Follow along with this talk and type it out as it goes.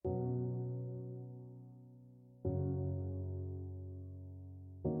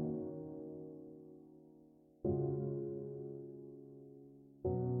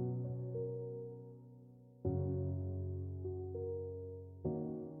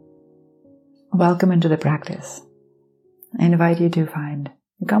Welcome into the practice. I invite you to find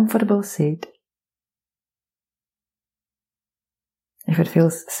a comfortable seat. If it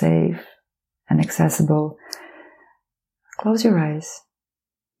feels safe and accessible, close your eyes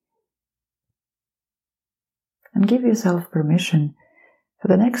and give yourself permission for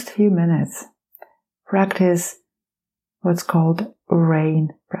the next few minutes. Practice what's called rain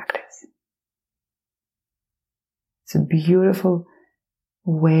practice. It's a beautiful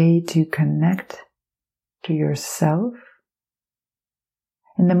way to connect to yourself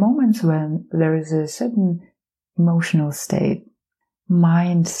in the moments when there is a certain emotional state,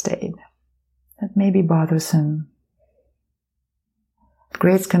 mind state that may be bothersome. It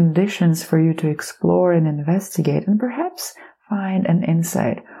creates conditions for you to explore and investigate and perhaps find an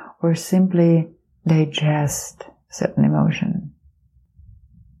insight or simply digest certain emotion.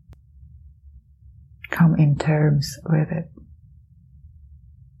 Come in terms with it.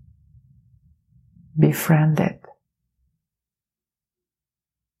 Befriend it.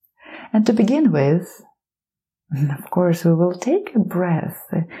 And to begin with, of course, we will take a breath,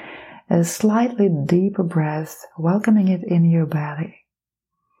 a slightly deeper breath, welcoming it in your belly.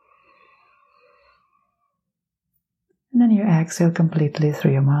 And then you exhale completely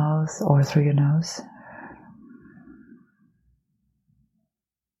through your mouth or through your nose.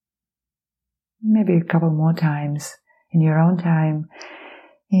 Maybe a couple more times in your own time,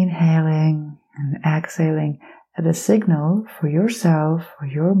 inhaling and exhaling at a signal for yourself, for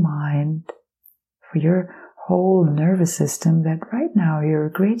your mind, for your whole nervous system that right now you're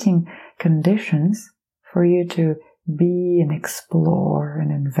creating conditions for you to be and explore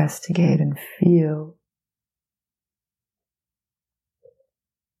and investigate and feel.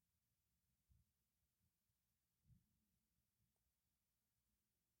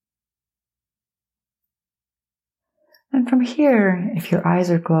 And from here, if your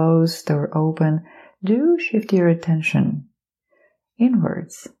eyes are closed or open, do shift your attention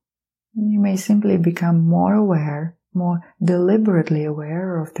inwards. You may simply become more aware, more deliberately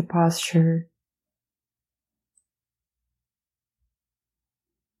aware of the posture,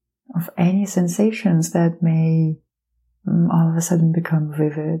 of any sensations that may all of a sudden become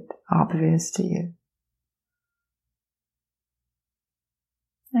vivid, obvious to you.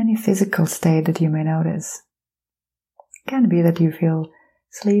 Any physical state that you may notice. It can be that you feel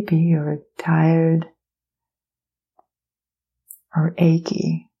sleepy or tired or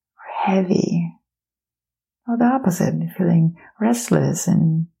achy or heavy, or the opposite, feeling restless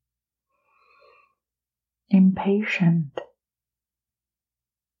and impatient.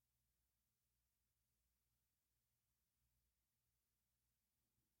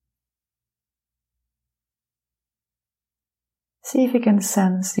 See if you can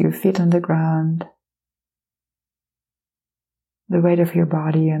sense your feet on the ground, the weight of your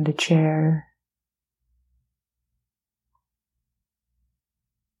body on the chair.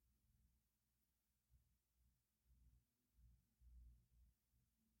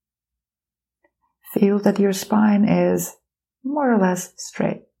 Feel that your spine is more or less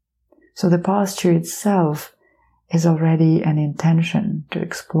straight. So the posture itself is already an intention to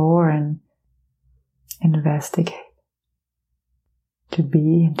explore and investigate, to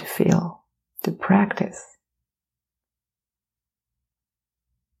be and to feel, to practice.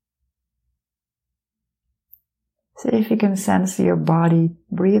 See if you can sense your body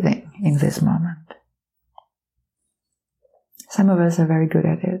breathing in this moment. Some of us are very good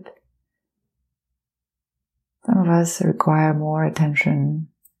at it. Some of us require more attention,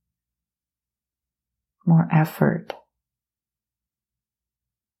 more effort.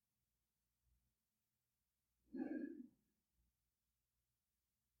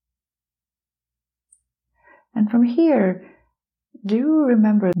 And from here, do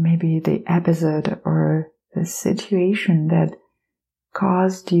remember maybe the episode or the situation that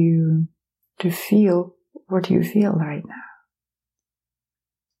caused you to feel what you feel right now.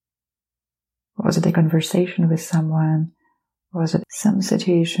 Was it a conversation with someone? Was it some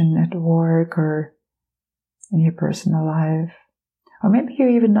situation at work or in your personal life? Or maybe you're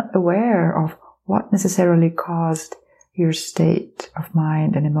even not aware of what necessarily caused your state of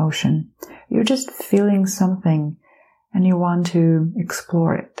mind and emotion. You're just feeling something and you want to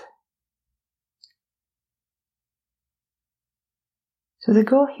explore it. So the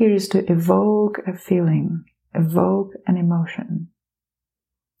goal here is to evoke a feeling, evoke an emotion.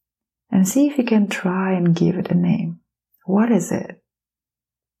 And see if you can try and give it a name. What is it?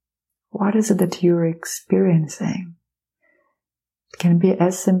 What is it that you're experiencing? It can be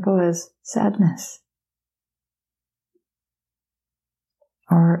as simple as sadness,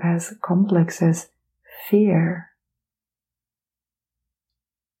 or as complex as fear,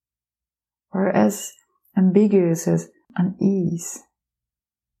 or as ambiguous as unease.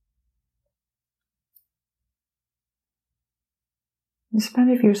 You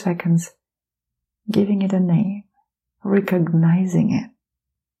spend a few seconds giving it a name, recognizing it.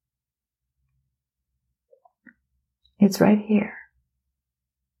 It's right here.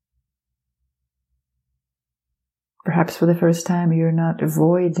 Perhaps for the first time you're not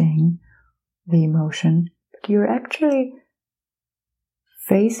avoiding the emotion, but you're actually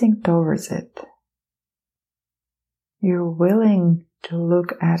facing towards it. You're willing to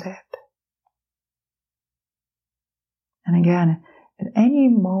look at it. And again, at any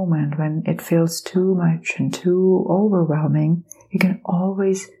moment when it feels too much and too overwhelming, you can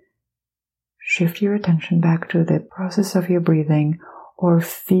always shift your attention back to the process of your breathing or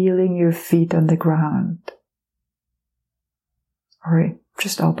feeling your feet on the ground. Or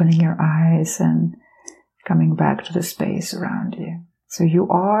just opening your eyes and coming back to the space around you. So you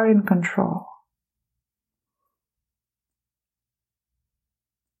are in control.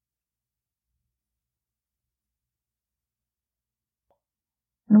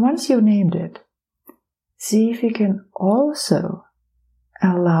 And once you've named it, see if you can also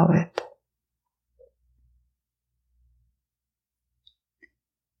allow it.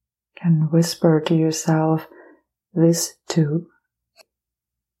 You can whisper to yourself this too.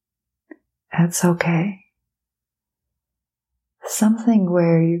 That's okay. Something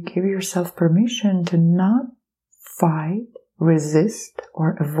where you give yourself permission to not fight, resist,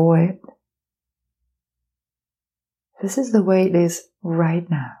 or avoid. This is the way it is right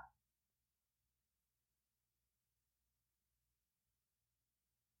now.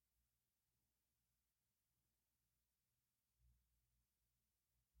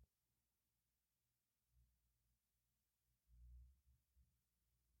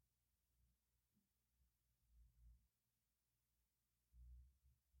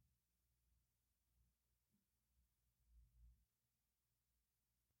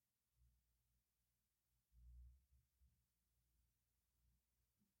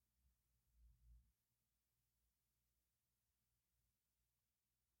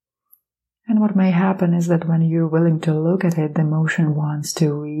 And what may happen is that when you're willing to look at it, the emotion wants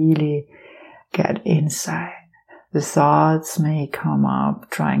to really get inside. The thoughts may come up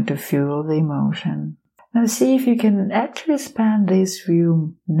trying to fuel the emotion. Now see if you can actually spend these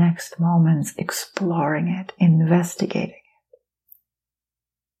few next moments exploring it, investigating it.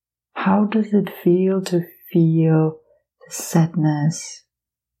 How does it feel to feel the sadness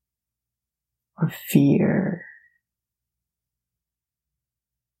or fear?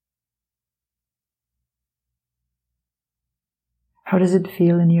 How does it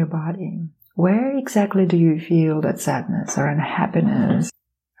feel in your body? Where exactly do you feel that sadness or unhappiness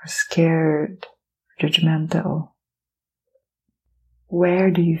or scared, or judgmental? Where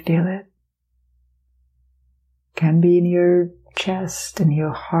do you feel it? Can be in your chest, in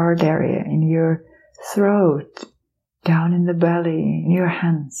your heart area, in your throat, down in the belly, in your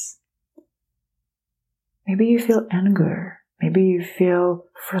hands. Maybe you feel anger. Maybe you feel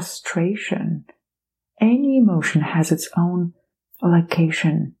frustration. Any emotion has its own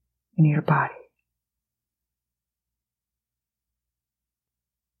location in your body.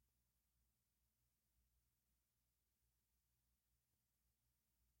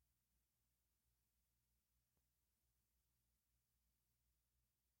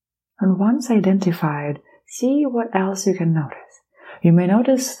 And once identified, see what else you can notice. You may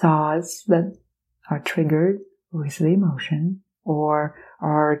notice thoughts that are triggered with the emotion or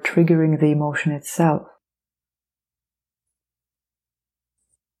are triggering the emotion itself.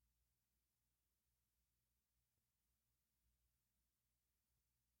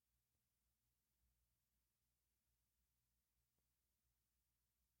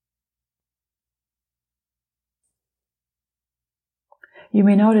 You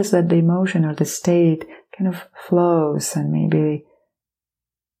may notice that the emotion or the state kind of flows, and maybe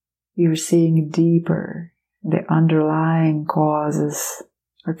you're seeing deeper the underlying causes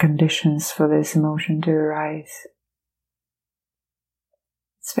or conditions for this emotion to arise.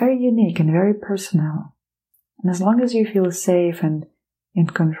 It's very unique and very personal. And as long as you feel safe and in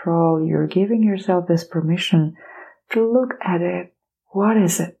control, you're giving yourself this permission to look at it. What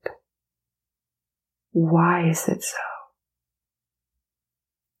is it? Why is it so?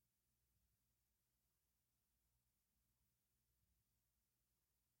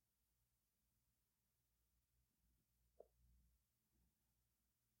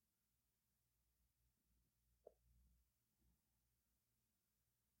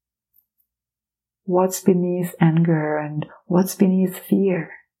 What's beneath anger and what's beneath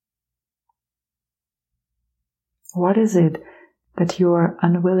fear? What is it that you are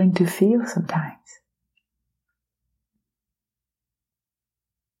unwilling to feel sometimes.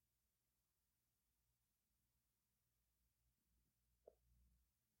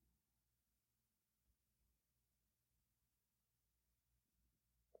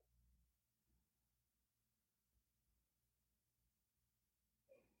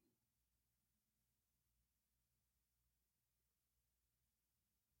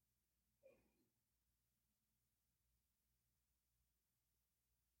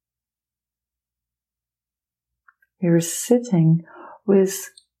 You're sitting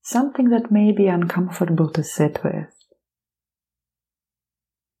with something that may be uncomfortable to sit with.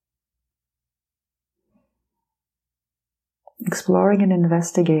 Exploring and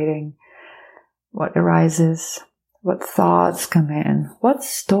investigating what arises, what thoughts come in, what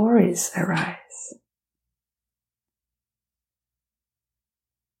stories arise.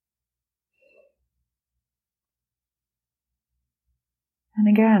 And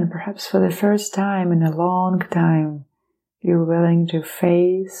again, perhaps for the first time in a long time, you're willing to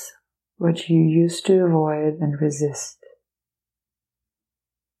face what you used to avoid and resist.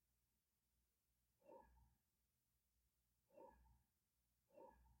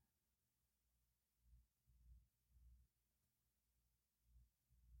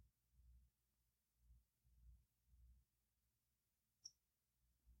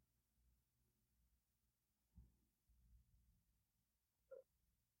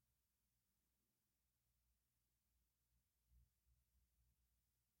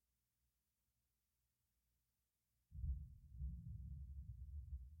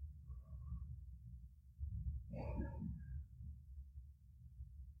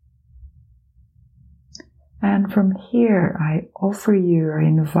 And from here, I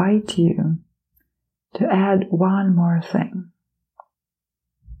invite you to add one more thing.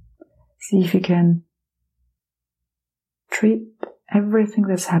 See if you can treat everything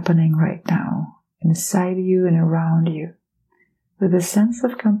that's happening right now, inside you and around you, with a sense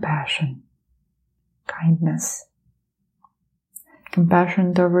of compassion, kindness.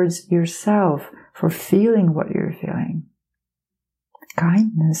 Compassion towards yourself for feeling what you're feeling.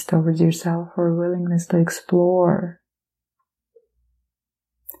 Kindness towards yourself for willingness to explore.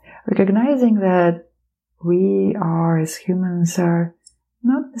 Recognizing that we are, as humans, are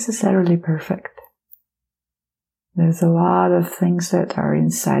not necessarily perfect. There's a lot of things that are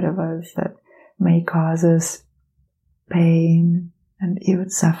inside of us that may cause us pain and even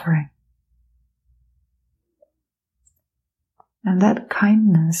suffering. And that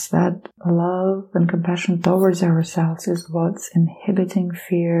kindness, that love and compassion towards ourselves is what's inhibiting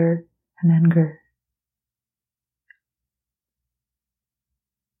fear and anger.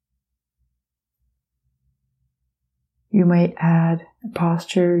 You may add a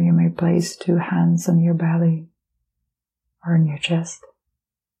posture, you may place 2 hands on your belly or on your chest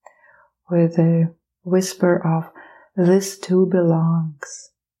with a whisper of, "This too belongs."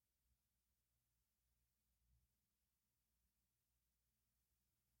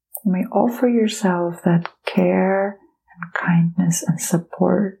 You may offer yourself that care and kindness and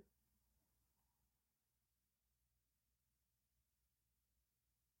support.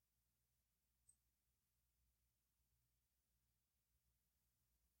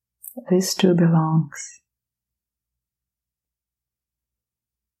 This too belongs.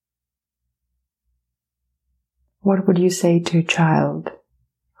 What would you say to a child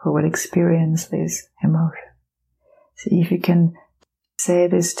who would experience this emotion? See if you can say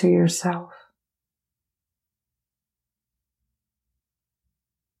this to yourself.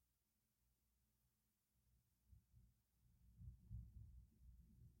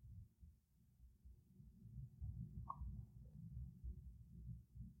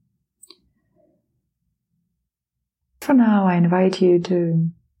 For now, I invite you to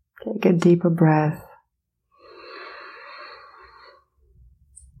take a deeper breath.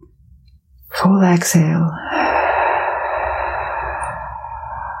 Full exhale.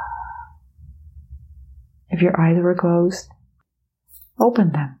 If your eyes were closed,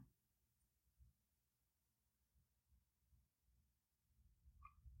 open them.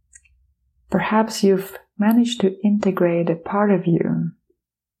 Perhaps you've managed to integrate a part of you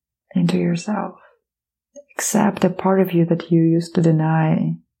into yourself. Accept a part of you that you used to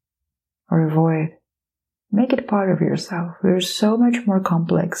deny or avoid. Make it part of yourself. We're so much more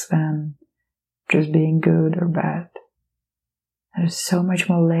complex than just being good or bad. There's so much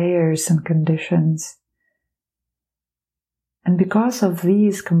more layers and conditions. And because of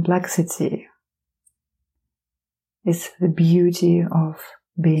these complexity is the beauty of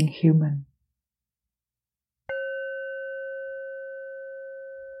being human.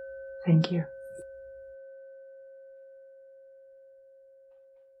 Thank you.